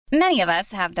Many of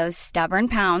us have those stubborn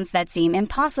pounds that seem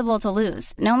impossible to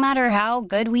lose, no matter how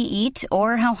good we eat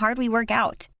or how hard we work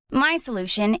out. My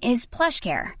solution is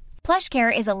PlushCare.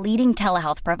 PlushCare is a leading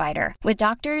telehealth provider with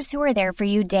doctors who are there for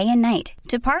you day and night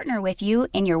to partner with you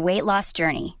in your weight loss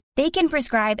journey. They can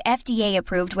prescribe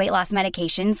FDA-approved weight loss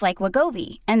medications like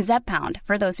Wegovy and Zepbound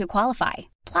for those who qualify.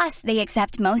 Plus, they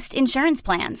accept most insurance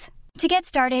plans. To get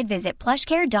started, visit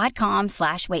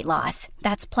plushcare.com/weightloss.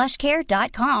 That's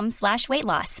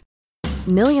plushcare.com/weightloss.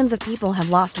 Millions of people have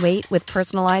lost weight with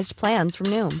personalized plans from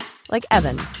Noom. Like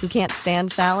Evan, who can't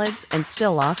stand salads and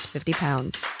still lost 50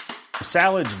 pounds.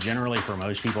 Salads generally for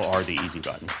most people are the easy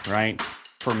button, right?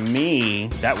 For me,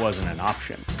 that wasn't an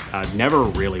option. I never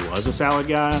really was a salad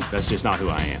guy. That's just not who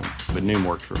I am. But Noom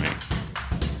worked for me.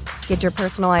 Get your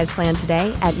personalized plan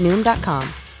today at Noom.com.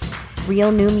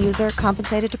 Real Noom user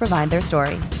compensated to provide their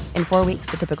story. In 4 weeks,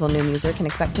 the typical Noom user can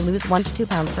expect to lose 1 to 2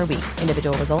 pounds per week.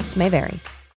 Individual results may vary.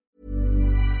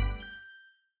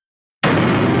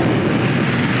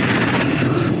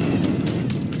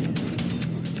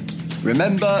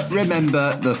 Remember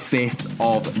the 5th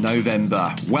of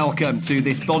November. Welcome to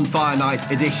this Bonfire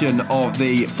Night edition of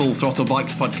the Full Throttle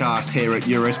Bikes podcast here at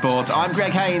Eurosport. I'm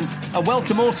Greg Haynes, and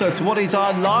welcome also to what is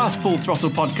our last Full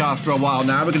Throttle podcast for a while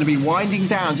now. We're going to be winding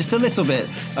down just a little bit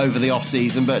over the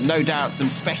off-season, but no doubt some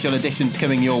special editions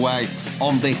coming your way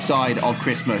on this side of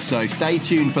Christmas, so stay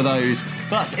tuned for those.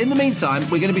 But in the meantime,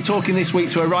 we're going to be talking this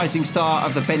week to a rising star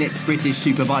of the Bennett British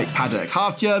Superbike paddock.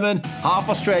 Half German, half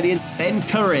Australian, Ben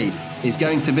Curry is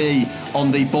going to be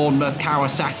on the Bournemouth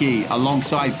Kawasaki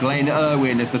alongside Glenn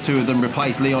Irwin as the two of them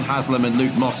replace Leon Haslam and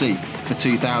Luke Mossey for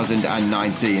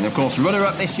 2019. Of course,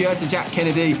 runner-up this year to Jack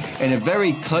Kennedy in a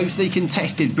very closely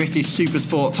contested British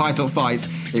Supersport title fight.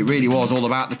 It really was all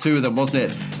about the two of them,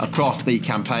 wasn't it, across the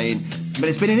campaign. But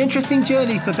it's been an interesting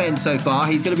journey for Ben so far.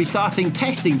 He's going to be starting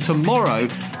testing tomorrow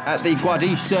at the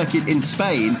Guadix circuit in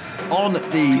Spain on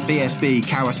the BSB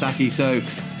Kawasaki, so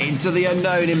into the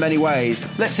unknown in many ways.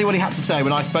 Let's see what he had to say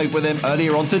when I spoke with him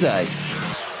earlier on today.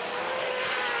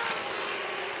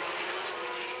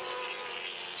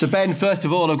 So Ben, first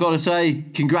of all, I've got to say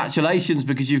congratulations,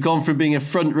 because you've gone from being a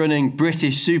front-running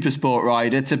British Supersport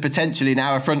rider to potentially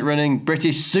now a front-running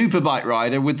British Superbike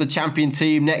rider with the champion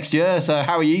team next year. So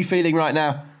how are you feeling right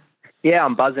now? Yeah,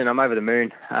 I'm buzzing. I'm over the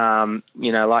moon.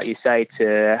 Like you say,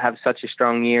 to have such a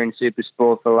strong year in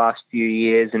Supersport for the last few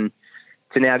years and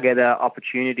to now get an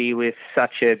opportunity with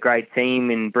such a great team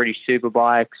in British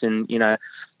Superbikes and,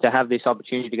 to have this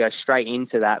opportunity to go straight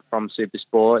into that from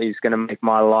Supersport is going to make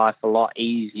my life a lot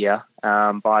easier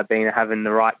by having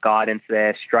the right guidance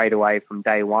there straight away from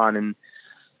day one and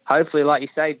hopefully, like you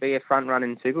say, be a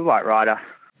front-running Superbike rider.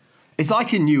 It's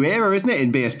like a new era, isn't it,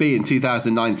 in BSB in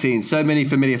 2019? So many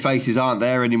familiar faces aren't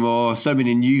there anymore, so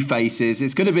many new faces.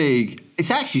 It's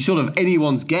actually sort of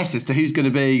anyone's guess as to who's going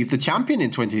to be the champion in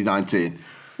 2019.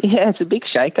 Yeah, it's a big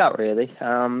shake-up, really.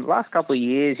 Last couple of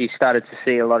years, you started to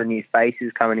see a lot of new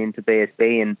faces coming into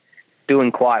BSB and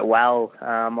doing quite well.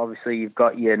 Obviously, you've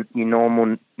got your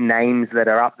normal names that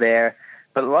are up there,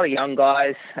 but a lot of young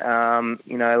guys, a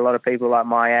lot of people like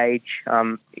my age,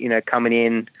 coming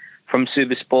in from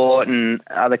Supersport and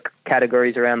other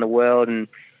categories around the world. And,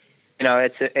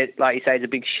 like you say, it's a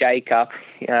big shake-up.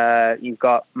 You've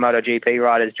got MotoGP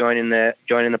riders joining the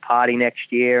party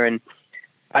next year. And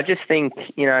I just think,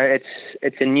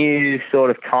 it's a new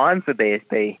sort of time for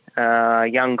BSB.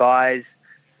 Young guys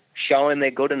showing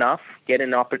they're good enough,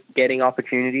 getting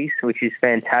opportunities, which is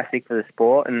fantastic for the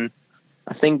sport. And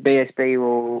I think BSB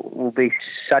will be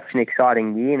such an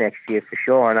exciting year next year for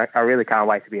sure. And I really can't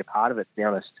wait to be a part of it, to be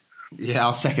honest. Yeah,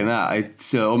 I'll second that.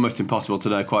 It's almost impossible to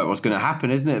know quite what's going to happen,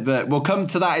 isn't it? But we'll come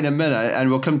to that in a minute, and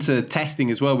we'll come to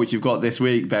testing as well, which you've got this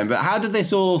week, Ben. But how did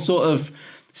this all sort of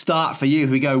start for you?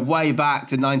 We go way back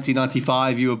to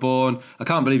 1995. You were born. I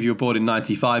can't believe you were born in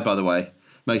 95, by the way.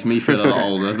 Makes me feel a lot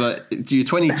older. But you're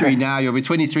 23 now. You'll be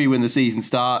 23 when the season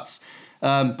starts.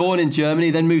 Born in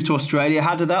Germany, then moved to Australia.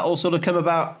 How did that all sort of come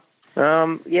about?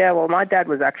 Well, my dad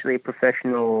was actually a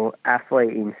professional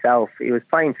athlete himself. He was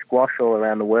playing squash all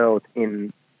around the world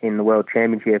in the World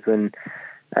Championship, and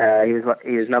he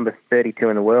was number 32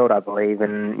 in the world, I believe.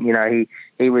 And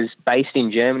he was based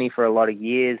in Germany for a lot of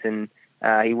years, and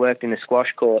he worked in a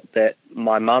squash court that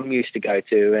my mum used to go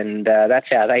to, and that's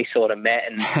how they sort of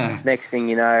met. And next thing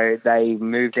you know, they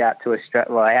moved out to Australia.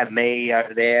 Well, they had me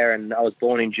over there, and I was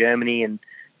born in Germany, and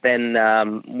then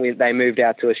they moved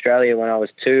out to Australia when I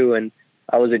was 2, and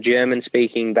I was a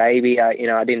German-speaking baby. I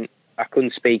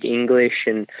couldn't speak English,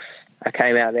 and I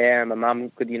came out there, and my mum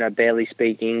could, barely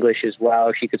speak English as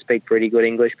well. She could speak pretty good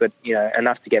English, but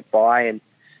enough to get by. And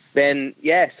then,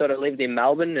 sort of lived in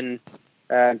Melbourne, and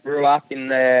Grew up in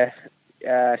the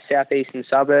southeastern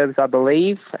suburbs, I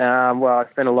believe. I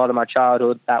spent a lot of my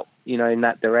childhood in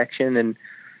that direction, and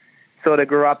sort of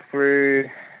grew up through,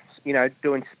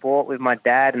 doing sport with my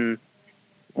dad. And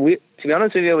to be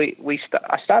honest with you,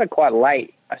 I started quite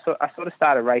late. I sort of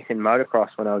started racing motocross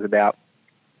when I was about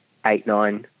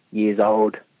 8-9 years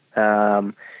old.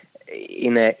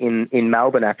 In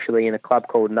Melbourne, actually, in a club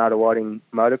called Nuttawading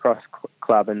Motocross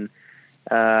Club, and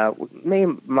me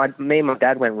and my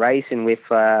dad went racing with.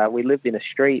 We lived in a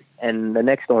street, and the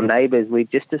next door neighbours. We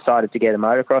just decided to get a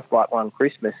motocross bike one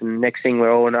Christmas, and next thing we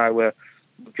all know, we're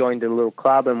joined a little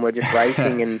club and we're just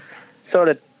racing, and sort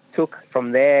of took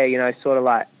from there. Sort of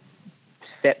like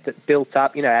built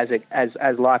up.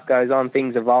 As life goes on,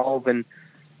 things evolve, and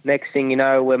next thing you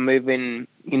know, we're moving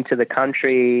into the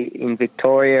country in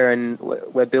Victoria, and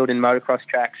we're building motocross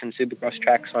tracks and supercross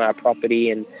tracks on our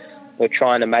property, and we're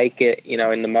trying to make it,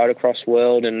 in the motocross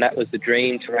world. And that was the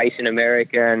dream, to race in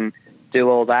America and do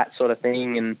all that sort of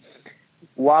thing. And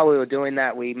while we were doing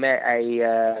that, we met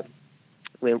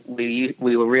we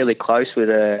were really close with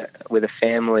a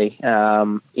family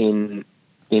in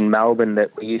Melbourne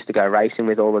that we used to go racing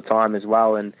with all the time as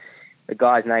well. And the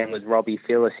guy's name was Robbie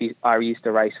Phillips. I used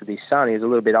to race with his son. He was a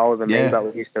little bit older than me, but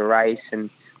we used to race. And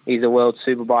he's a world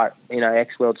superbike,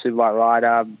 ex-world superbike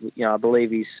rider. I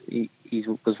believe he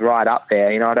was right up there.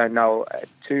 I don't know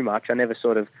too much. I never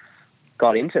sort of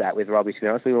got into that with Robbie, to be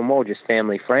honest. We were more just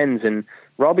family friends. And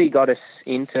Robbie got us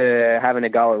into having a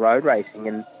go at road racing.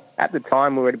 And at the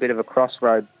time, we were at a bit of a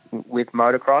crossroad with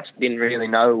motocross. We didn't really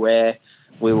know where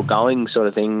we were going, sort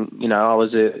of thing. I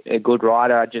was a good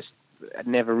rider. I just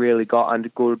never really got a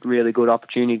really good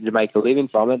opportunity to make a living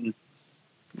from it. And,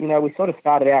 we sort of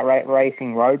started out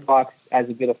racing road bikes as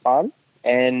a bit of fun,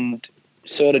 and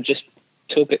sort of just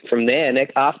took it from there. And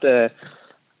after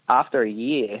a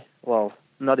year, well,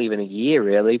 not even a year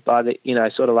really, but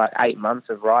sort of like 8 months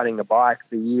of riding the bike,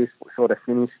 the year sort of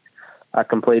finished. I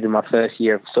completed my first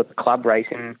year of sort of club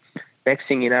racing. Next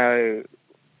thing you know,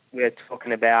 we're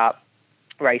talking about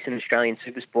racing Australian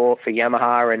Supersport for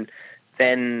Yamaha, and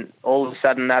then all of a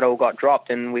sudden that all got dropped,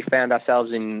 and we found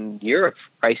ourselves in Europe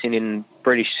racing in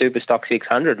British Superstock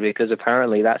 600, because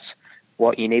apparently that's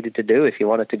what you needed to do if you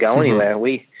wanted to go anywhere.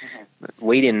 We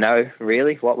didn't know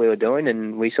really what we were doing,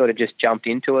 and we sort of just jumped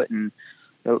into it. And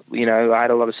I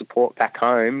had a lot of support back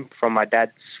home from my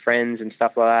dad's friends and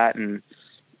stuff like that, and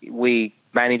we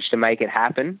managed to make it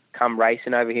happen, come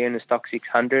racing over here in the Stock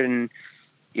 600, and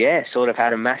sort of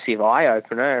had a massive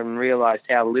eye-opener and realised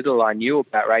how little I knew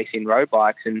about racing road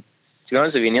bikes. And to be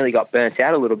honest with you, nearly got burnt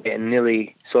out a little bit, and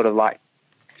nearly sort of like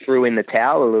threw in the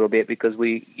towel a little bit, because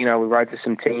we rode for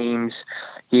some teams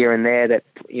here and there that,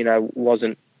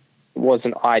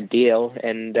 wasn't ideal,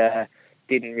 and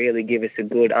didn't really give us a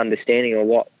good understanding of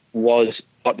what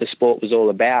the sport was all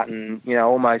about, and,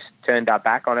 almost turned our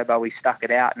back on it, but we stuck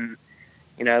it out. And,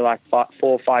 like 4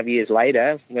 or 5 years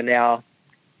later, we're now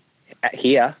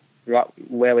here, right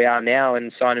where we are now,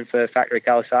 and signing for a factory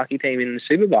Kawasaki team in the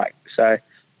Superbike. So,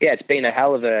 it's been a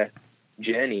hell of a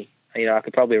journey. I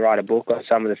could probably write a book on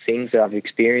some of the things that I've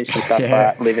experienced and stuff like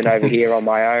that, living over here on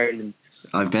my own. And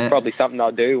I bet. Probably something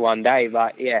I'll do one day.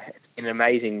 But, it's been an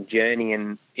amazing journey,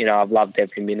 and, I've loved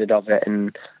every minute of it.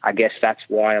 And I guess that's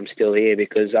why I'm still here,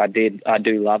 because I do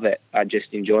love it. I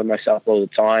just enjoy myself all the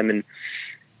time.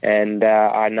 And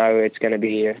I know it's going to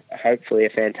be hopefully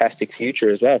a fantastic future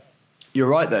as well. You're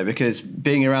right, though, because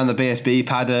being around the BSB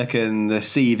paddock and the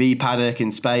CEV paddock in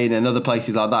Spain and other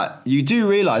places like that, you do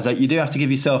realise that you do have to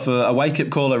give yourself a wake-up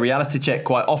call, a reality check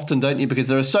quite often, don't you? Because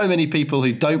there are so many people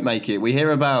who don't make it. We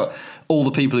hear about all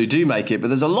the people who do make it, but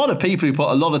there's a lot of people who put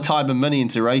a lot of time and money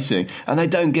into racing, and they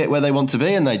don't get where they want to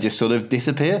be, and they just sort of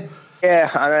disappear. Yeah,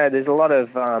 I know. There's a lot of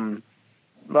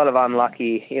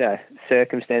unlucky,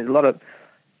 circumstances. A lot of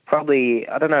probably,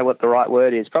 I don't know what the right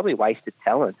word is, probably wasted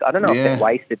talent. I don't know if they're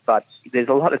wasted, but there's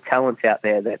a lot of talents out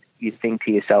there that you think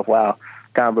to yourself, wow,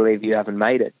 can't believe you haven't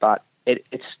made it. But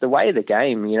it's the way of the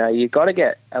game. You've got to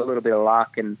get a little bit of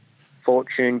luck and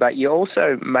fortune, but you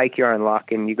also make your own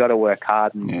luck, and you've got to work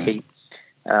hard and keep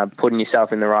putting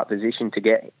yourself in the right position to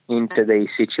get into these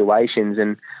situations.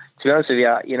 And to be honest with you,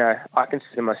 I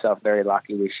consider myself very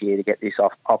lucky this year to get this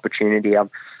opportunity.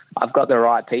 I've got the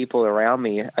right people around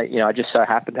me. I just so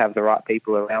happen to have the right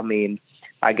people around me, and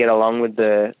I get along with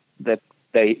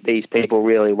these people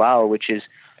really well, which has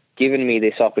given me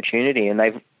this opportunity, and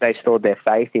they've stored their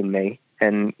faith in me,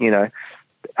 and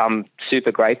I'm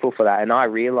super grateful for that. And I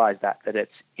realize that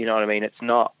it's, it's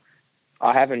not,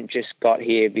 I haven't just got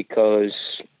here because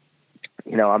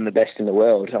I'm the best in the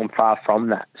world. I'm far from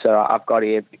that. So I've got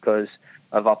here because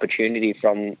of opportunity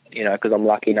from, because I'm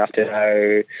lucky enough to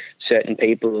know certain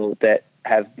people that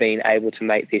have been able to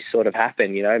make this sort of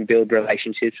happen, and build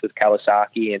relationships with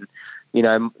Kawasaki and,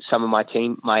 some of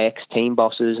my ex-team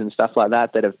bosses and stuff like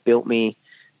that have built me,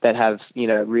 that have,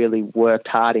 really worked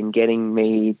hard in getting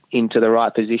me into the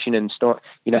right position and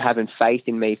having faith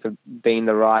in me for being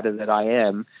the rider that I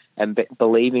am and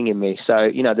believing in me.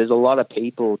 So, there's a lot of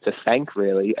people to thank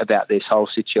really about this whole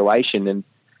situation, and,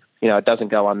 it doesn't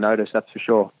go unnoticed, that's for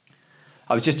sure.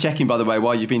 I was just checking, by the way,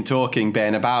 while you've been talking,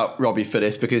 Ben, about Robbie for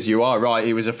this, because you are right,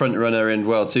 he was a front runner in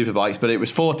World Superbikes, but it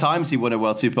was 4 times he won a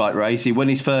World Superbike race. He won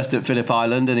his first at Phillip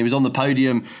Island, and he was on the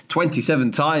podium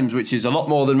 27 times, which is a lot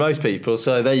more than most people.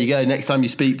 So there you go. Next time you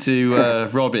speak to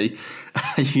Robbie,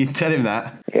 you can tell him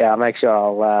that. Yeah, I'll make sure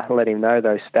I'll let him know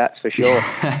those stats for sure.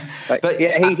 but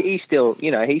yeah, he still,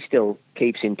 he still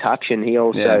keeps in touch, and he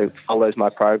also follows my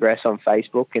progress on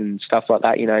Facebook and stuff like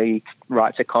that. He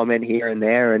writes a comment here and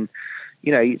there, and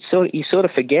you sort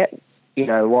of forget,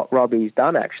 what Robbie's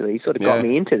done. Actually, he sort of got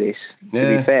me into this.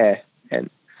 To be fair,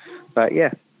 but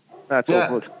that's all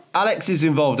good. Alex is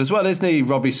involved as well, isn't he?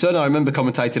 Robbie's son. I remember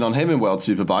commentating on him in World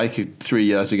Superbike 3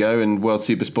 years ago, and World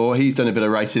Supersport. He's done a bit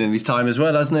of racing in his time as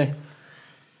well, hasn't he?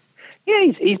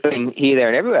 Yeah, he's been here, there,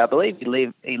 and everywhere. I believe he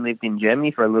lived in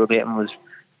Germany for a little bit and was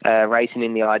racing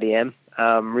in the IDM.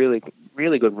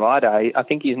 Really good rider. I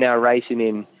think he's now racing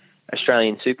in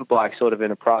Australian Superbike, sort of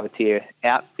in a privateer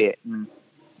outfit. And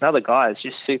another guy is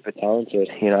just super talented,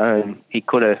 and he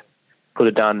could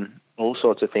have done all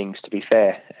sorts of things, to be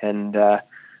fair. And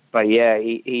but yeah,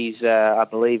 he's I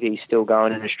believe he's still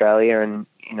going in Australia and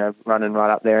running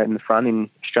right up there in the front in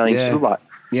Australian Superbike.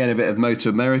 Yeah, and a bit of Motor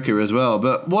America as well.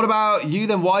 But what about you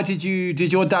then? Why did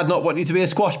your dad not want you to be a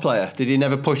squash player? Did he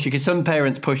never push you? Because some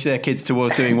parents push their kids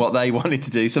towards doing what they wanted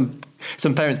to do. Some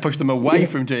parents push them away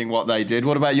from doing what they did.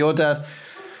 What about your dad?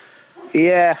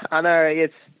 Yeah, I know.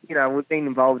 It's, we've been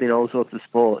involved in all sorts of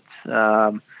sports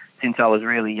since I was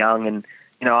really young. And,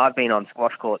 I've been on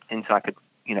squash courts since I could,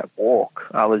 walk.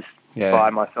 I was by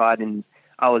my side, and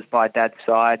I was by Dad's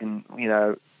side, and,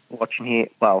 watching here,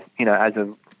 as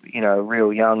a,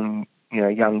 real young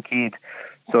kid,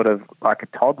 sort of like a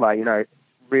toddler,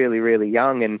 really, really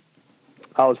young. And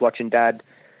I was watching Dad,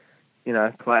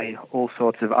 play all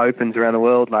sorts of opens around the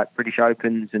world, like British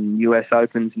Opens and US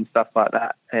Opens and stuff like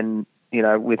that. And,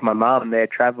 with my mum there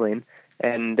traveling.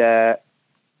 And,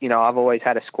 I've always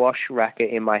had a squash racket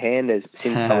in my hand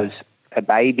since I was a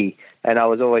baby. And I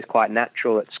was always quite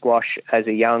natural at squash as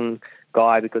a young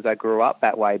guy because I grew up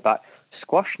that way. But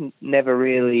squash never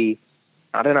really,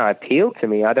 appealed to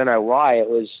me. I don't know why. It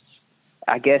was,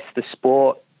 I guess the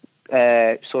sport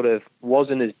sort of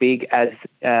wasn't as big as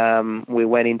we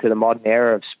went into the modern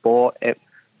era of sport. It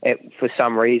for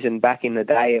some reason, back in the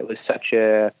day, it was such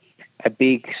a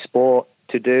big sport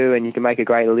to do, and you can make a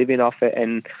great living off it,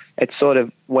 and it sort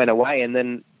of went away. And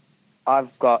then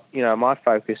I've got, my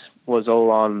focus was all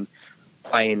on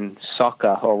playing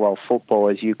soccer, or football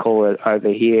as you call it over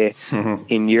here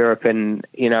in Europe, and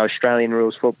Australian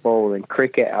rules football and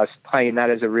cricket. I was playing that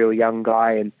as a real young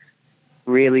guy, and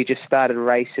really just started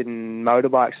racing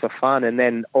motorbikes for fun. And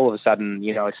then all of a sudden,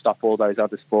 I stop all those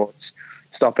other sports,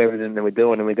 stop everything that we're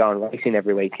doing, and we go and racing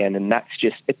every weekend. And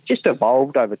it's just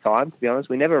evolved over time, to be honest.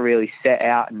 We never really set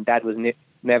out, and Dad was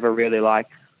never really like,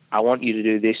 I want you to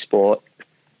do this sport,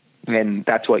 and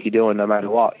that's what you're doing no matter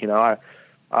what.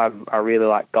 I really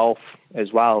like golf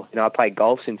as well. I played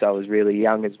golf since I was really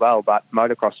young as well, but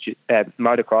motocross,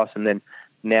 and then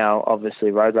now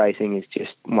obviously road racing is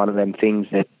just one of them things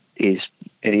that it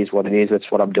is what it is. That's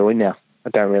what I'm doing now. I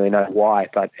don't really know why,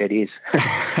 but it is.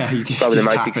 It's probably the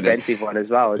most expensive one as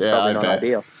well. It's probably not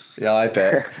ideal. Yeah, I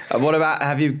bet. And what about,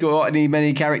 have you got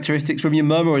many characteristics from your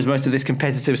mum, or has most of this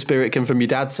competitive spirit come from your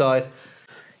dad's side?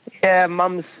 Yeah,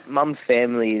 mum's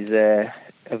family is a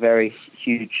very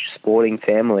huge sporting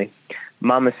family.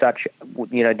 Mum as such,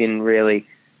 didn't really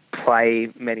play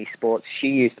many sports. She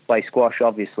used to play squash,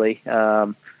 obviously.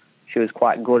 She was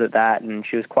quite good at that, and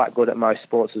she was quite good at most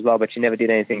sports as well, but she never did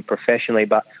anything professionally.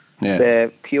 But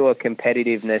the pure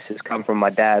competitiveness has come from my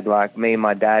dad. Like, me and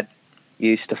my dad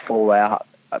used to fall out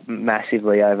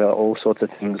massively over all sorts of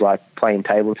things, like playing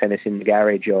table tennis in the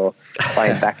garage or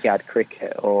playing backyard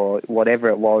cricket or whatever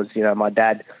it was. My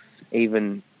dad,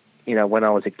 even, when I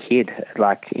was a kid,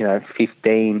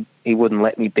 15, he wouldn't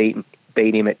let me beat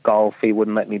him at golf. He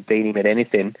wouldn't let me beat him at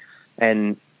anything.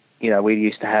 And, we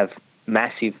used to have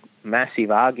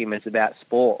massive arguments about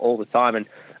sport all the time, and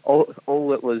all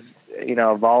that was,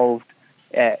 evolved,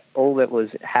 all that was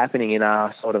happening in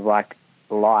our sort of like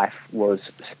life was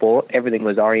sport. Everything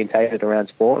was orientated around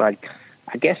sport.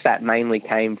 I guess that mainly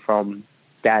came from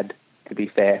Dad to be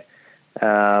fair.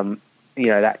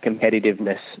 That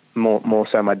competitiveness, more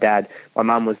so my dad. My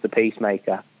mum was the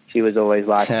peacemaker. She was always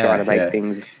like trying to make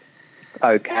things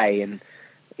okay and,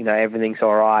 everything's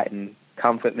all right, and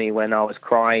comfort me when I was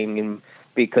crying, and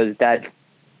because Dad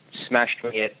smashed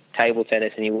me at table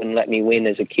tennis and he wouldn't let me win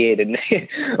as a kid and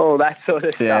all that sort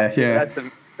of stuff. Yeah.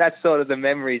 That's sort of the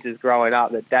memories as growing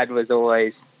up, that Dad was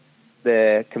always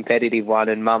the competitive one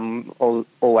and Mum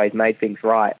always made things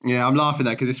right. Yeah, I'm laughing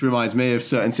at that because this reminds me of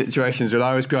certain situations when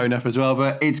I was growing up as well.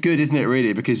 But it's good, isn't it,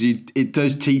 really? Because it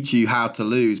does teach you how to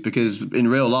lose, because in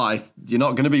real life, you're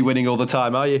not going to be winning all the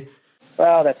time, are you?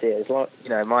 Well, that's it. As long,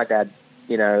 my dad,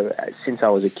 since I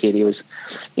was a kid, I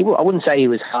wouldn't say he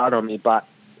was hard on me, but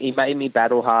he made me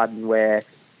battle hard, and where,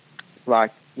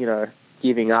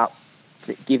 giving up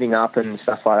and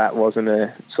stuff like that wasn't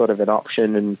a sort of an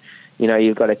option. And,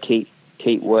 you've got to keep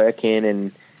working,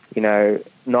 and,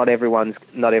 not everyone's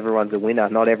a winner.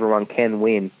 Not everyone can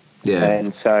win. Yeah.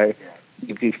 And so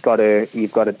you've got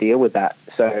to deal with that.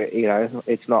 So,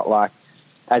 it's not like,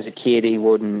 as a kid, he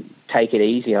wouldn't take it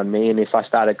easy on me. And if I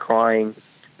started crying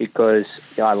because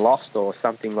I lost or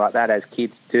something like that, as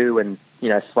kids do, and,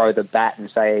 throw the bat and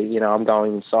say, I'm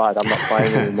going inside, I'm not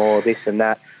playing anymore, this and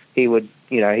that, he would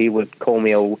call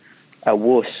me a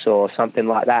wuss or something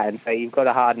like that, and say, you've got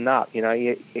to harden up.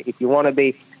 If you want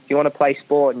to play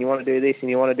sport and you want to do this and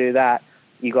you want to do that,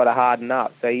 you got to harden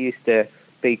up. So he used to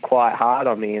be quite hard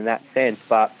on me in that sense,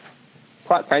 but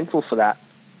quite thankful for that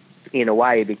in a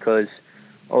way, because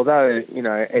although,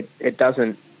 it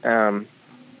doesn't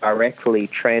directly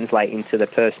translate into the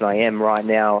person I am right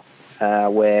now,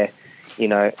 where,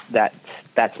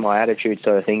 that's my attitude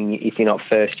sort of thing. If you're not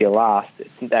first, you're last.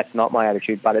 That's not my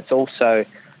attitude, but it's also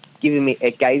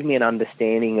it gave me an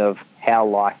understanding of how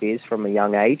life is from a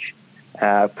young age,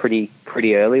 pretty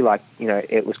early.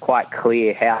 It was quite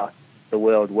clear how the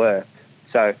world worked.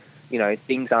 So,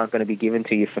 things aren't going to be given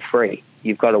to you for free.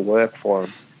 You've got to work for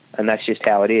them. And that's just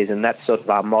how it is. And that's sort of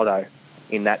our motto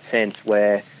in that sense,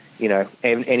 where,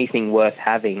 anything worth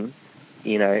having,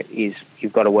 is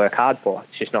you've got to work hard for.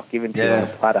 It's just not given to you on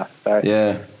a platter. So,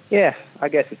 yeah, I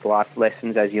guess it's life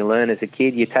lessons as you learn as a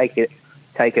kid. You take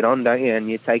it on, don't you? And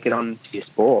you take it on to your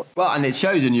sport. Well, and it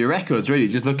shows in your records, really,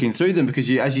 just looking through them, because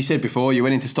as you said before, you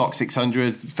went into Stock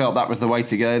 600, felt that was the way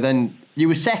to go. Then you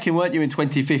were second, weren't you, in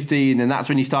 2015, and that's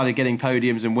when you started getting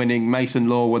podiums and winning. Mason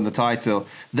Law won the title,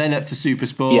 then up to Super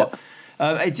Sport. Yep.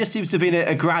 It just seems to have been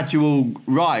a gradual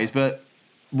rise, but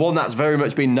one that's very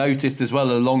much been noticed as well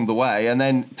along the way, and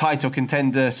then title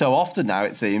contender so often now,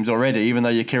 it seems, already, even though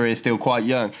your career is still quite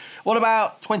young. What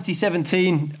about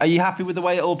 2017? Are you happy with the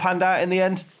way it all panned out in the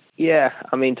end? Yeah,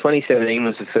 2017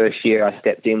 was the first year I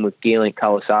stepped in with Geelink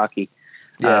Kawasaki.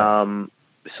 Yeah.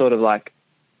 Sort of like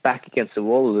back against the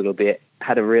wall a little bit.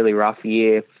 Had a really rough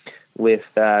year with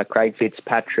Craig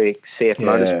Fitzpatrick, CF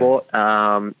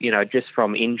Motorsport, just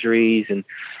from injuries. And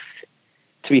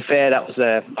to be fair, that was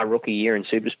a rookie year in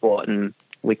Supersport, and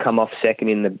we come off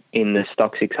second in the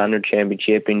Stock 600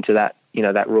 Championship into that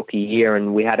that rookie year,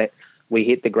 and we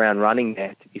hit the ground running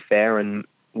there, to be fair, and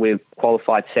we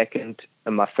qualified second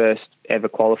in my first ever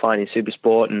qualifying in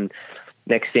Supersport, and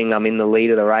next thing I'm in the lead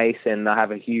of the race, and I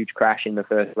have a huge crash in the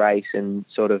first race, and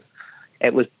sort of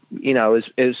it was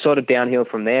sort of downhill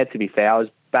from there, to be fair. I was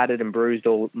battered and bruised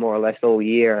more or less all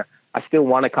year. I still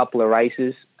won a couple of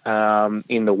races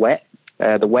in the wet.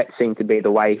 The wet seemed to be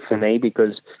the way for me,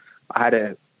 because I had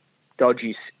a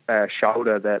dodgy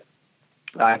shoulder that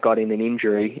I got in an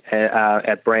injury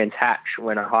at Brands Hatch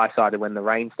when I high-sided when the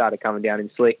rain started coming down in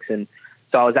slicks. And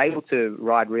so I was able to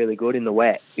ride really good in the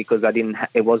wet because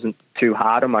it wasn't too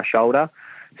hard on my shoulder.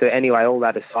 So anyway, all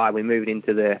that aside, we moved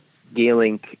into the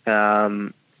Geelink,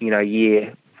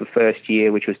 year, the first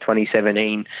year, which was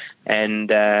 2017,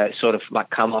 and sort of like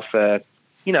come off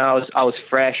I was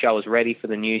fresh. I was ready for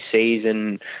the new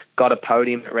season. Got a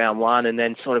podium at round one, and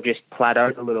then sort of just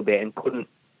plateaued a little bit and couldn't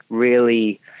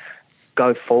really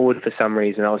go forward for some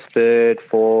reason. I was third,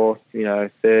 fourth,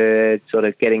 third, sort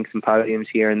of getting some podiums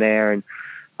here and there, and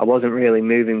I wasn't really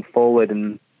moving forward.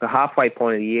 And the halfway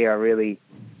point of the year, I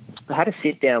had a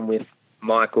sit down with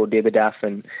Michael Dibidaff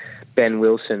and Ben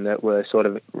Wilson that were sort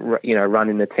of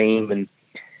running the team, and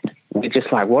we're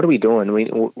just like, what are we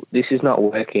doing? This is not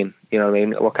working. You know what I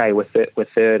mean? Okay, we're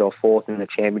third or fourth in the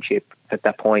championship at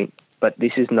that point, but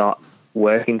this is not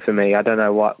working for me. I don't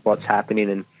know what's happening.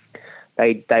 And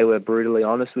they were brutally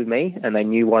honest with me, and they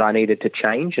knew what I needed to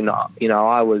change. And,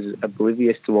 I was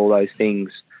oblivious to all those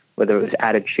things, whether it was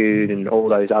attitude and all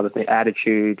those other things,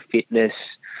 attitude, fitness,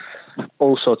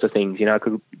 all sorts of things. I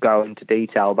could go into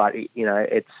detail, but,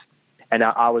 and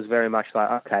I was very much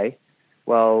like, okay,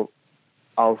 well,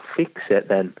 I'll fix it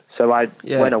then. So I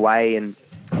went away, and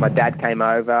my dad came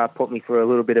over, put me through a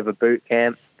little bit of a boot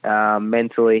camp,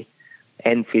 mentally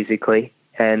and physically,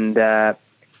 and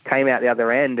came out the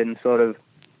other end and sort of,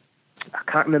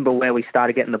 I can't remember where we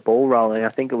started getting the ball rolling. I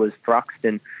think it was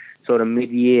Thruxton, sort of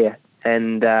mid-year.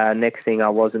 And next thing, I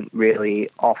wasn't really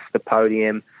off the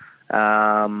podium.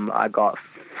 I got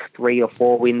 3 or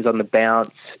 4 wins on the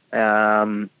bounce,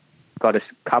 got a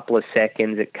couple of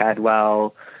seconds at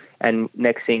Cadwell, and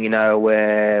next thing you know,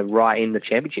 we're right in the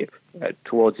championship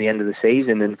towards the end of the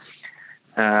season.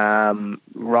 And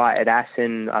right at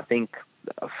Assen, I think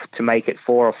to make it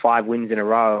 4 or 5 wins in a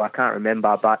row, I can't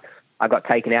remember, but I got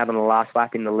taken out on the last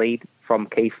lap in the lead from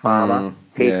Keith Farmer.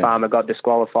 Keith Farmer got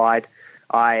disqualified.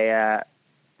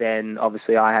 Then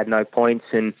obviously I had no points,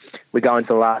 and we go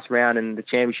into the last round, and the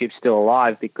championship's still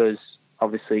alive because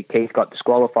obviously Keith got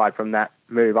disqualified from that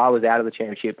move. I was out of the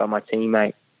championship, but my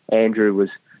teammate Andrew was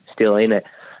still in it.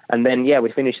 And then,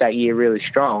 we finished that year really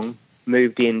strong,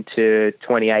 moved into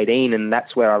 2018, and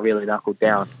that's where I really knuckled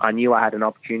down. I knew I had an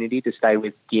opportunity to stay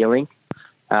with Gearlink.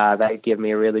 They'd give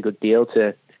me a really good deal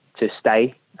to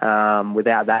stay.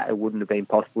 Without that, it wouldn't have been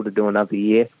possible to do another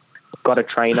year. Got a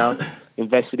trainer,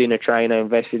 invested in a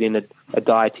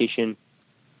dietitian,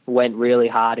 went really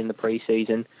hard in the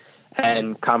preseason,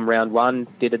 and come round 1,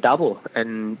 did a double,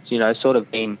 and, sort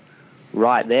of been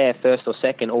right there, first or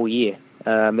second all year.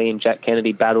 Me and Jack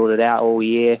Kennedy battled it out all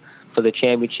year for the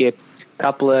championship. A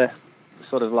couple of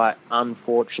sort of like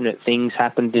unfortunate things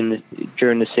happened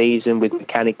during the season with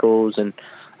mechanicals and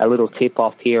a little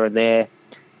tip-off here and there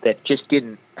that just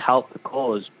didn't help the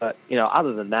cause. But,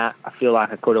 other than that, I feel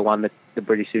like I could have won the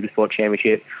British Supersport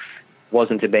Championship.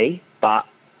 Wasn't to be, but,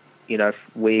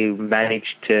 we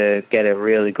managed to get a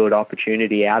really good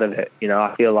opportunity out of it.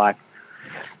 I feel like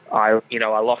I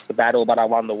lost the battle, but I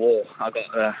won the war.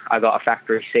 I got a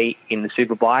factory seat in the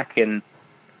Superbike, and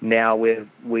now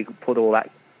we put all that,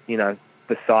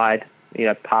 beside,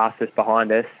 past us,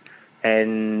 behind us,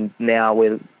 and now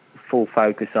we're full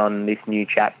focus on this new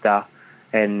chapter,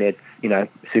 and it's,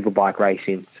 Superbike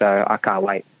racing. So I can't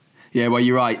wait. Yeah, well,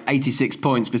 you're right. 86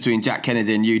 points between Jack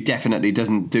Kennedy and you definitely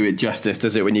doesn't do it justice,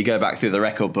 does it? When you go back through the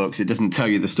record books, it doesn't tell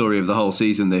you the story of the whole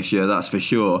season this year, that's for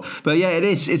sure. But yeah, it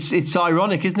is. It's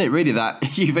ironic, isn't it, really,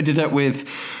 that you've ended up with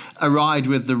a ride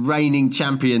with the reigning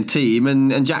champion team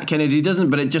and Jack Kennedy doesn't.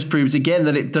 But it just proves again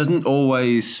that it doesn't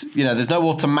always, there's no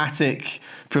automatic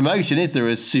promotion, is there,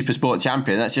 as Supersport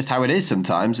champion? That's just how it is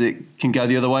sometimes. It can go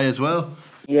the other way as well.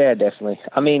 Yeah, definitely.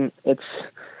 I mean,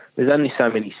 there's only so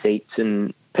many seats,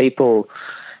 and people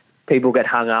get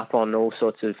hung up on all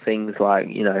sorts of things like,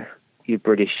 you're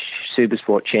British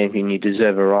Supersport champion, you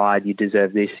deserve a ride, you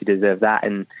deserve this, you deserve that.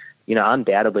 And,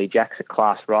 undoubtedly Jack's a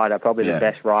class rider, probably the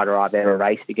best rider I've ever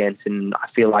raced against, and I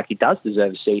feel like he does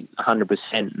deserve a seat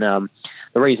 100%.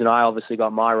 The reason I obviously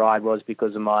got my ride was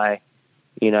because of my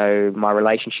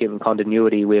relationship and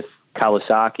continuity with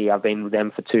Kawasaki. I've been with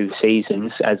them for 2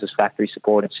 seasons as a factory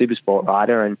supported Supersport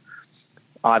rider, and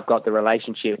I've got the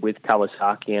relationship with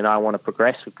Kawasaki, and I want to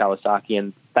progress with Kawasaki,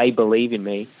 and they believe in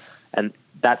me, and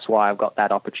that's why I've got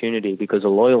that opportunity, because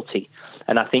of loyalty.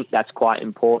 And I think that's quite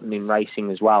important in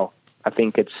racing as well. I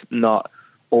think it's not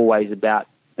always about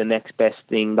the next best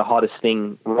thing, the hottest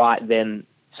thing right then.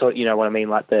 So you know what I mean,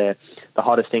 like the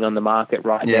hottest thing on the market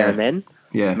right there and then.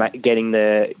 Yeah, getting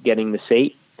the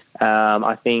seat.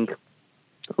 I think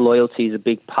loyalty is a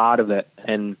big part of it,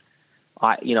 and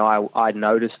I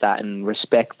noticed that and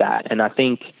respect that. And I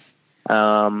think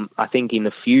in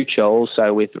the future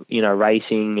also with,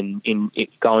 racing and in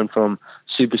going from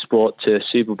Supersport to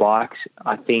Superbikes,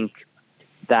 I think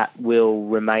that will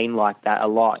remain like that a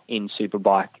lot in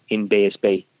Superbike, in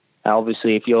BSB.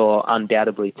 Obviously, if you're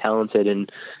undoubtedly talented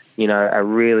and, a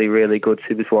really, really good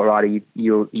Supersport rider,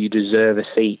 you deserve a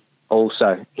seat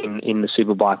also in the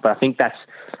Superbike. But I think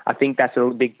that's a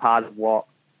big part of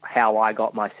how I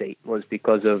got my seat, was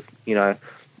because of,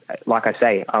 like I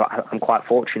say, I'm quite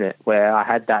fortunate where I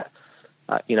had that,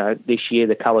 this year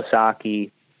the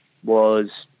Kawasaki was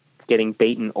getting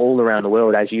beaten all around the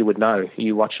world, as you would know.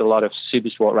 You watched a lot of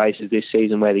Supersport races this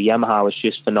season where the Yamaha was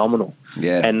just phenomenal.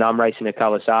 Yeah. And I'm racing a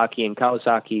Kawasaki, and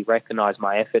Kawasaki recognised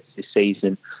my efforts this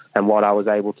season and what I was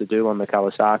able to do on the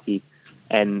Kawasaki,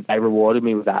 and they rewarded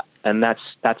me with that. And that's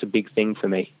a big thing for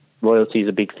me. Loyalty is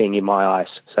a big thing in my eyes.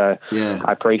 So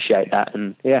I appreciate that.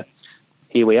 And here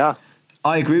we are.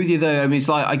 I agree with you though. I mean,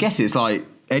 I guess it's like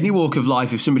any walk of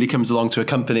life. If somebody comes along to a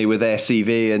company with their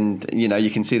CV and, you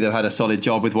can see they've had a solid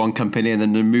job with one company and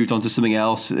then they've moved on to something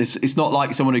else. It's not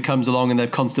like someone who comes along and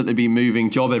they've constantly been moving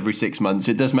job every 6 months.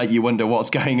 It does make you wonder what's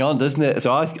going on, doesn't it?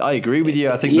 So I agree with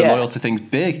you. I think the loyalty thing's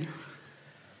big.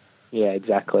 Yeah,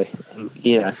 exactly. And,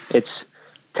 it's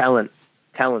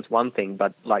talent's one thing,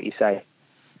 but like you say,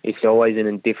 if you're always in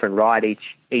a different ride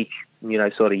each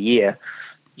sort of year,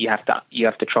 you have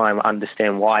to try and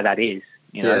understand why that is.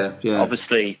 Yeah.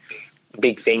 Obviously,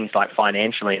 big things like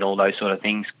financially and all those sort of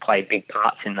things play big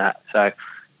parts in that. So,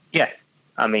 yeah,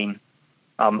 I mean,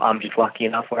 I'm just lucky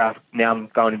enough where I'm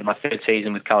going into my third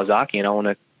season with Kawasaki, and I want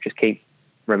to just keep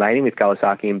remaining with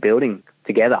Kawasaki and building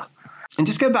together. And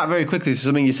just go back very quickly to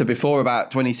something you said before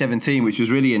about 2017, which was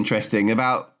really interesting,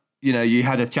 about, you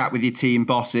had a chat with your team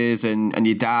bosses and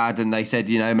your dad, and they said,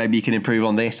 maybe you can improve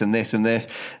on this and this and this.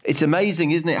 It's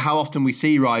amazing, isn't it, how often we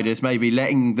see riders maybe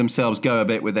letting themselves go a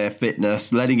bit with their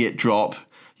fitness, letting it drop.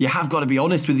 You have got to be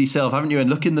honest with yourself, haven't you, and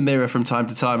look in the mirror from time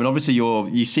to time. And obviously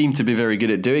you seem to be very good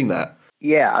at doing that.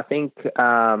 Yeah, I think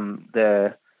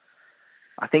the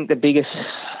biggest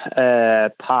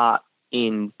part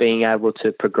in being able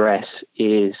to progress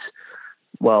is,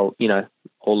 or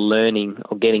learning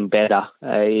or getting better,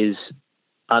 is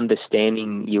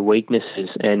understanding your weaknesses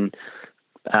and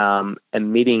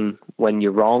admitting when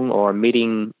you're wrong or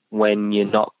admitting when you're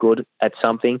not good at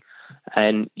something.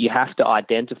 And you have to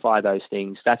identify those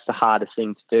things. That's the hardest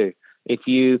thing to do. If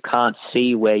you can't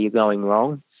see where you're going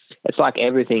wrong, it's like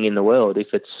everything in the world.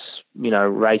 If it's,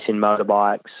 racing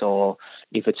motorbikes, or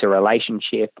if it's a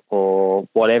relationship or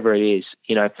whatever it is,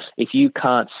 if you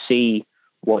can't see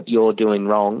what you're doing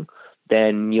wrong,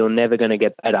 then you're never going to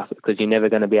get better, because you're never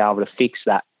going to be able to fix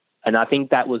that. And I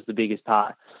think that was the biggest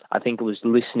part. I think it was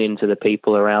listening to the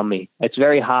people around me. It's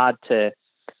very hard to,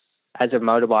 as a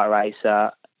motorbike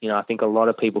racer, I think a lot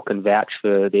of people can vouch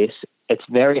for this. It's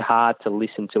very hard to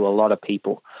listen to a lot of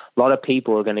people. A lot of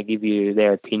people are going to give you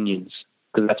their opinions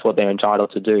because that's what they're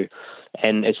entitled to do.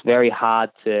 And it's very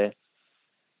hard to,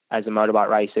 as a motorbike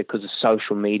racer, because of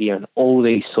social media and all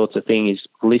these sorts of things,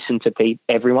 listen to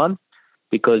everyone,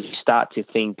 because you start to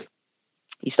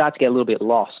get a little bit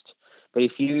lost. But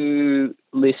if you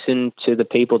listen to the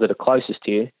people that are closest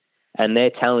to you, and they're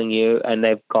telling you, and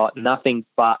they've got nothing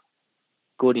but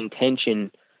good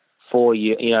intention for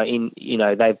you,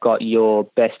 they've got your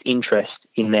best interest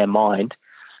in their mind,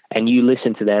 and you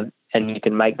listen to them, and you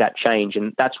can make that change.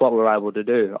 And that's what we're able to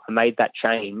do. I made that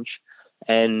change,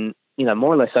 and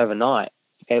more or less overnight,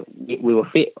 we were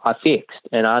fit. I fixed,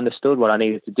 and I understood what I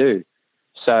needed to do.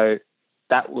 So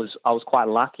I was quite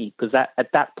lucky, because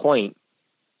at that point,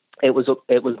 it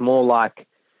was more like,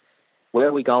 where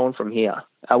are we going from here?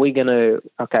 Are we going to,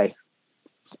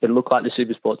 it looked like the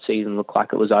Supersport season looked like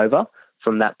it was over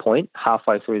from that point.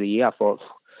 Halfway through the year, I thought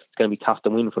it's going to be tough to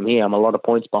win from here. I'm a lot of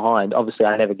points behind. Obviously,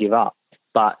 I never give up.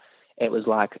 But it was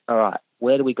like, all right,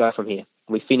 where do we go from here?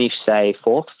 We finished, say,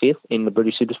 4th, 5th in the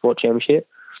British Supersport Championship,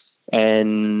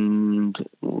 and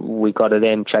we got to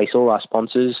then chase all our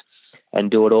sponsors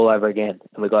and do it all over again.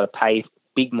 And we got to pay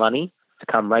big money to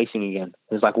come racing again.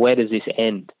 It's like, where does this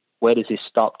end? Where does this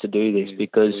stop to do this?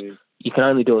 Because you can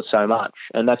only do it so much.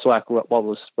 And that's like what I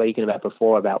was speaking about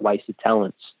before, about wasted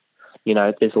talents.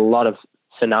 There's a lot of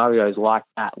scenarios like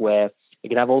that where you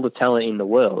can have all the talent in the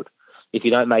world. If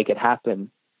you don't make it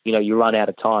happen, you run out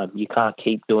of time. You can't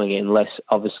keep doing it unless,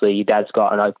 obviously, your dad's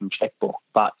got an open checkbook.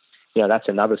 But, that's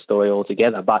another story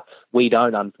altogether. But we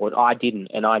don't, unfortunately. I didn't,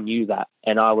 and I knew that.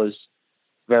 And I was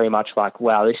very much like,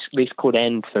 wow, this could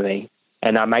end for me.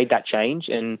 And I made that change,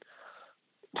 and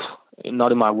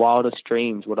not in my wildest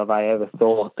dreams would have I ever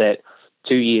thought that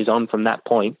 2 years on from that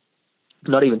point,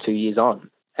 not even 2 years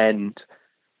on, and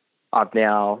I've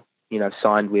now,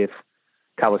 signed with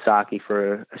Kawasaki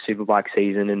for a superbike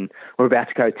season, and we're about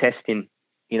to go testing.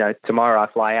 Tomorrow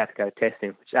I fly out to go testing,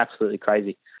 which is absolutely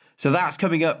crazy. So that's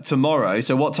coming up tomorrow.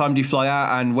 So what time do you fly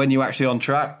out, and when are you actually on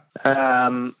track?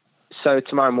 So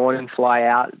tomorrow morning, fly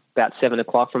out about 7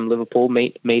 o'clock from Liverpool,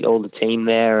 meet all the team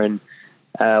there, and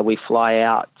we fly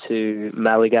out to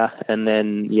Malaga, and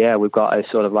then, we've got a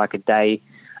sort of like a day,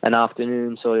 an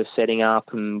afternoon sort of setting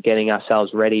up and getting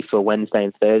ourselves ready for Wednesday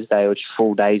and Thursday, which are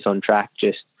full days on track,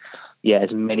 just,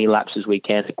 as many laps as we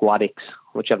can to Guadix,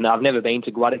 which I've never been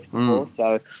to Guadix before,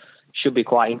 so should be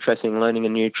quite interesting, learning a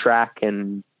new track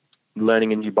and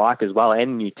learning a new bike as well, and a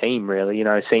new team, really,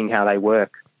 seeing how they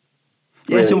work.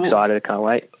 Really excited, I can't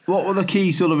wait. What will the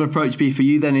key sort of approach be for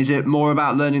you then? Is it more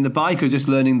about learning the bike, or just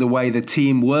learning the way the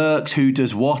team works, who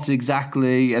does what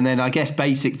exactly? And then I guess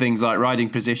basic things like riding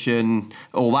position,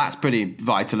 all that's pretty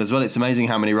vital as well. It's amazing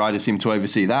how many riders seem to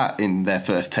oversee that in their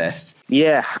first test.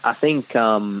 Yeah, I think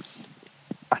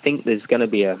there's going to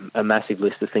be a massive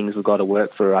list of things we've got to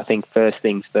work through. I think first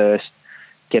things first,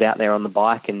 get out there on the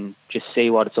bike and just see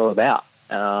what it's all about.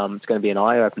 It's going to be an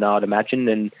eye-opener, I'd imagine,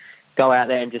 and go out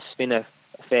there and just spin a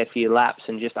fair few laps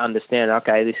and just understand,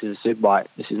 okay, this is a superbike.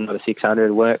 This is not a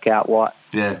 600. Work out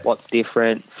what's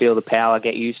different, feel the power,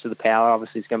 get used to the power.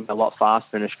 Obviously, it's going to be a lot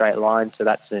faster in a straight line, so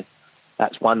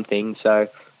that's one thing. So,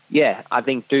 yeah, I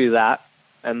think do that,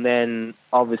 and then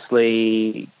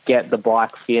obviously get the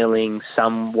bike feeling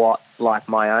somewhat like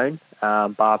my own,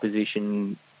 bar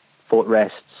position, foot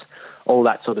rests, all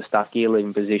that sort of stuff, gear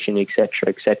leaving position,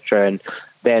 etc., and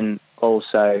then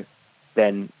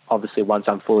obviously once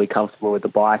I'm fully comfortable with the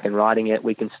bike and riding it,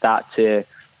 we can start to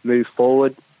move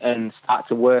forward and start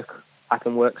to work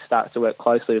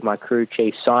closely with my crew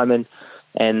chief Simon,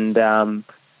 and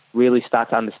really start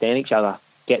to understand each other.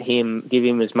 Give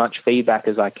him as much feedback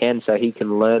as I can so he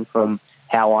can learn from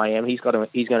how I am. He's going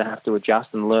to have to adjust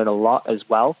and learn a lot as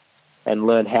well, and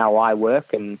learn how I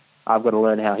work, and I've got to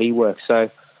learn how he works. So,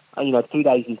 2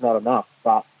 days is not enough,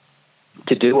 but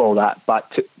to do all that,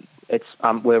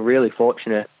 we're really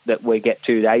fortunate that we get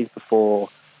 2 days before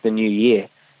the new year,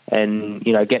 and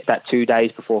get that 2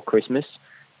 days before Christmas,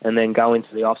 and then go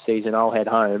into the off season. I'll head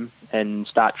home and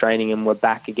start training, and we're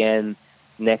back again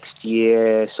next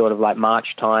year, sort of like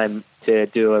March time, to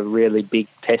do a really big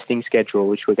testing schedule,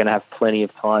 which we're going to have plenty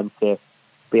of time to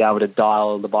be able to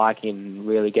dial the bike in and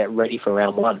really get ready for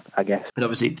round one, I guess. And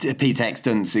obviously, Pete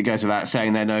Extance, it goes without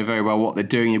saying, they know very well what they're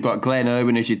doing. You've got Glenn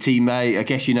Irwin as your teammate. I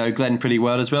guess you know Glenn pretty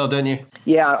well as well, don't you?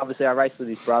 Yeah, obviously I raced with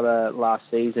his brother last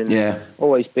season. Yeah.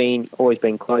 Always been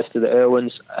close to the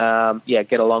Irwins.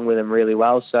 Get along with them really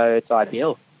well, so it's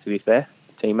ideal, to be fair,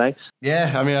 teammates.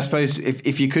 Yeah, I mean, I suppose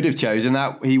if you could have chosen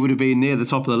that, he would have been near the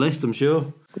top of the list, I'm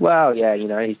sure. Well, yeah,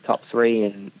 he's top 3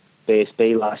 in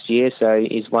BSB last year, so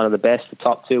he's one of the best. The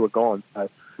top 2 are gone. So,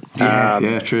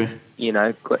 yeah, true.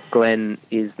 Glenn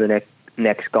is the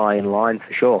next guy in line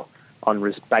for sure,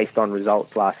 based on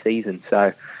results last season.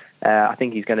 So I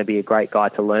think he's going to be a great guy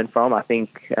to learn from. I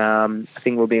think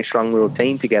we'll be a strong little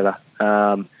team together.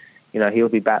 He'll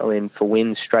be battling for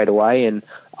wins straight away, and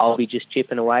I'll be just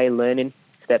chipping away, learning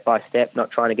step by step,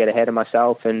 not trying to get ahead of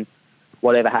myself, and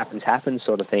whatever happens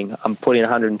sort of thing. I'm putting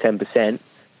 110%.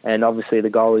 And obviously the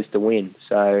goal is to win.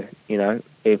 So,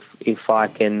 if I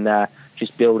can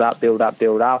just build up,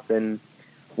 and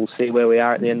we'll see where we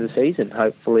are at the end of the season.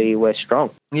 Hopefully we're strong.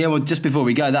 Yeah, well, just before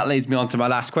we go, that leads me on to my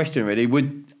last question, really.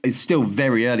 It's still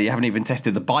very early. You haven't even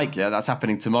tested the bike yet. That's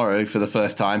happening tomorrow for the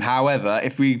first time. However,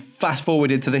 if we fast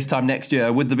forward into this time next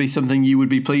year, would there be something you would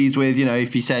be pleased with?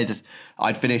 If you said,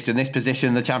 I'd finished in this position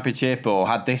in the championship, or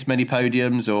had this many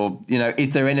podiums, or,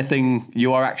 is there anything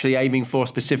you are actually aiming for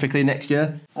specifically next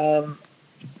year?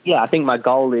 I think my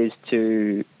goal is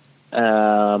to,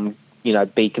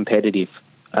 be competitive.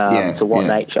 To what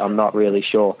nature, I'm not really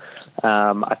sure.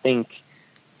 I think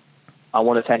I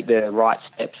want to take the right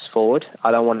steps forward.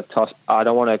 I don't want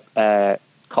to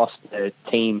cost the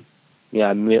team,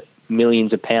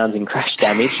 millions of pounds in crash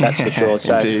damage. That's for sure.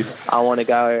 So indeed. I want to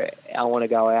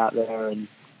go out there and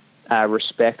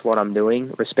respect what I'm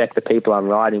doing, respect the people I'm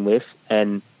riding with,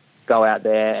 and go out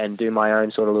there and do my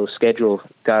own sort of little schedule.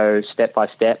 Go step by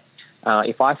step.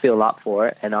 If I feel up for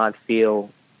it and I feel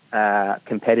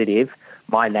competitive,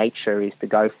 my nature is to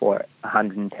go for it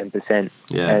 110%,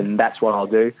 and that's what I'll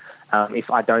do. If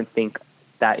I don't think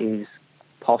that is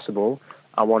possible,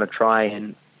 I want to try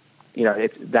and,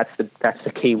 that's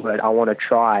the key word. I want to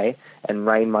try and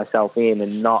rein myself in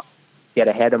and not get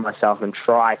ahead of myself and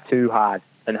try too hard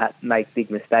and make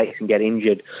big mistakes and get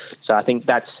injured. So I think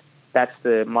that's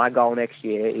my goal next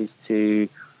year is to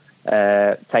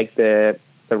take the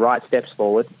right steps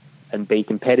forward and be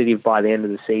competitive by the end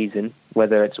of the season,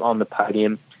 whether it's on the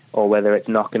podium or whether it's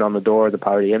knocking on the door of the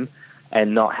podium,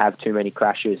 and not have too many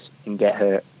crashes and get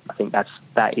hurt. I think that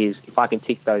is, if I can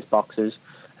tick those boxes,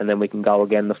 and then we can go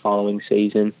again the following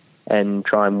season and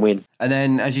try and win. And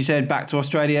then, as you said, back to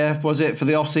Australia, was it for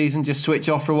the off-season, just switch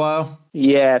off for a while?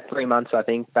 Yeah, 3 months, I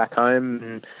think, back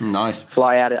home. And nice.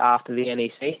 Fly out after the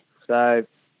NEC. So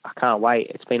I can't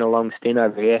wait. It's been a long stint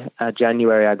over here.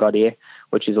 January I got here,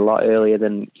 which is a lot earlier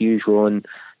than usual, and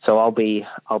so I'll be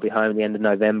home at the end of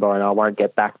November, and I won't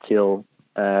get back till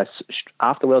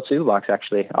after World Superbikes.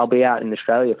 Actually, I'll be out in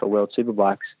Australia for World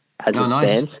Superbikes as it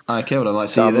stands. Okay, well, I might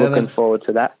see so you there. I'm looking forward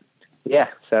to that. Yeah,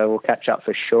 so we'll catch up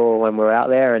for sure when we're out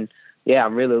there, and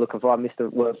I'm really looking forward. I've missed the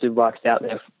World Superbikes out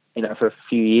there, for a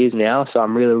few years now, so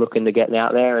I'm really looking to getting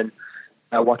out there and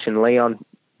watching Leon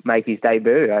make his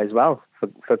debut as well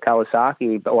for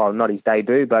Kawasaki. But, well, not his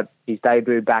debut, but his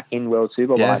debut back in World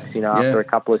Superbikes, after a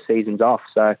couple of seasons off.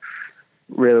 So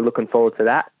really looking forward to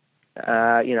that.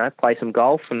 Play some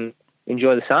golf and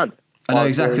enjoy the sun. I know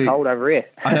exactly. Really cold over here.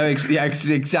 I know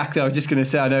exactly. I was just going to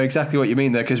say I know exactly what you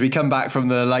mean there, because we come back from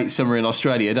the late summer in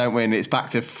Australia, don't we? And it's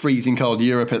back to freezing cold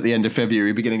Europe at the end of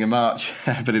February, beginning of March.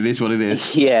 But it is what it is.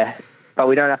 Yeah, but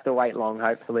we don't have to wait long,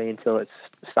 hopefully, until it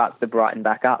starts to brighten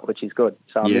back up, which is good.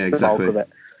 So I'm the bulk of it.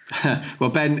 Well,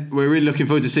 Ben, we're really looking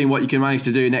forward to seeing what you can manage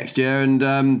to do next year. And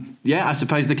I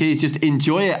suppose the key is just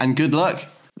enjoy it and good luck.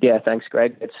 Yeah, thanks,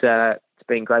 Greg. It's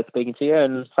been great speaking to you,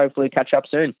 and hopefully catch up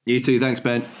soon. You too. Thanks,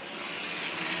 Ben.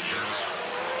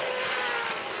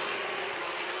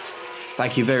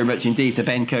 Thank you very much indeed to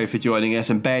Ben Coe for joining us.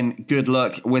 And Ben, good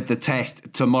luck with the test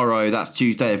tomorrow. That's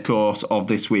Tuesday, of course, of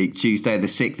this week. Tuesday, the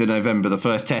 6th of November, the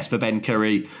first test for Ben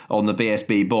Curry on the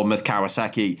BSB Bournemouth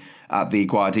Kawasaki at the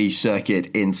Guadix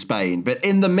circuit in Spain. But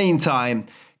in the meantime,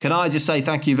 can I just say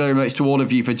thank you very much to all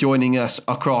of you for joining us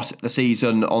across the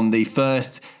season on the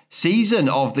first season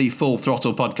of the Full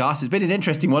Throttle podcast. It's been an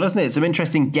interesting one, hasn't it? Some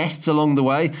interesting guests along the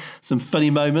way, some funny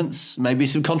moments, maybe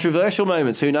some controversial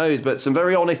moments, who knows, but some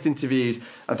very honest interviews.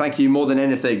 And thank you more than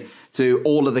anything to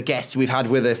all of the guests we've had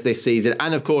with us this season,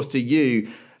 and of course to you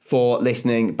for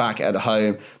listening back at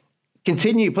home.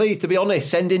 Continue, please, to be honest.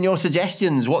 Send in your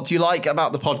suggestions. What do you like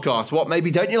about the podcast? What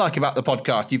maybe don't you like about the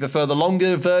podcast? Do you prefer the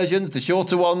longer versions, the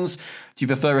shorter ones? Do you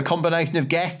prefer a combination of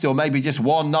guests, or maybe just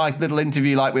one nice little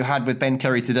interview like we've had with Ben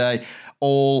Curry today?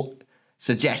 All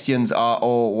suggestions are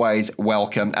always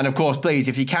welcome. And of course, please,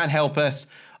 if you can help us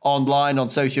online on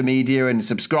social media and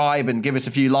subscribe and give us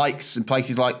a few likes in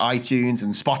places like iTunes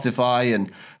and Spotify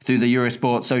and through the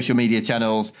Eurosport social media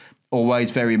channels,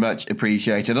 always very much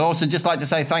appreciated. I'd also just like to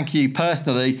say thank you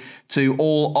personally to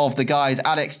all of the guys,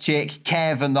 Alex, Chick,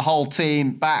 Kev and the whole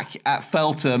team back at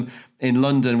Feltham in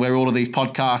London, where all of these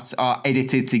podcasts are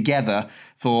edited together,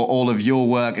 for all of your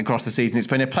work across the season. It's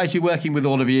been a pleasure working with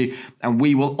all of you, and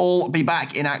we will all be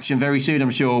back in action very soon,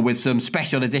 I'm sure, with some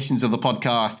special editions of the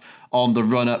podcast on the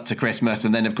run up to Christmas,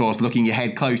 and then of course looking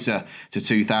ahead closer to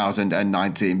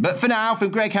 2019. But for now,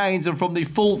 from Greg Haynes and from the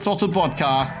Full Throttle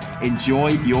podcast,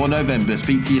 enjoy your November.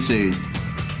 Speak to you soon.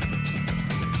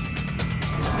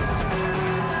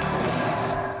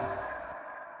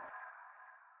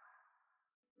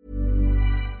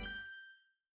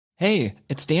 Hey,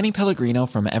 it's Danny Pellegrino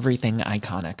from Everything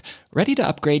Iconic. Ready to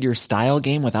upgrade your style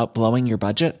game without blowing your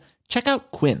budget? Check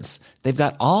out Quince. They've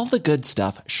got all the good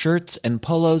stuff, shirts and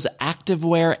polos,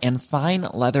 activewear, and fine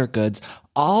leather goods,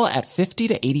 all at 50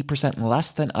 to 80% less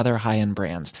than other high-end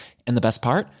brands. And the best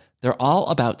part? They're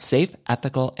all about safe,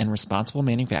 ethical, and responsible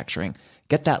manufacturing.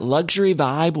 Get that luxury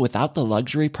vibe without the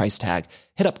luxury price tag.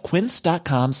 Hit up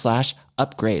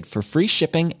quince.com/upgrade for free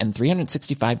shipping and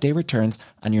 365-day returns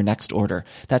on your next order.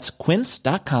 That's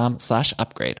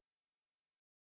quince.com/upgrade.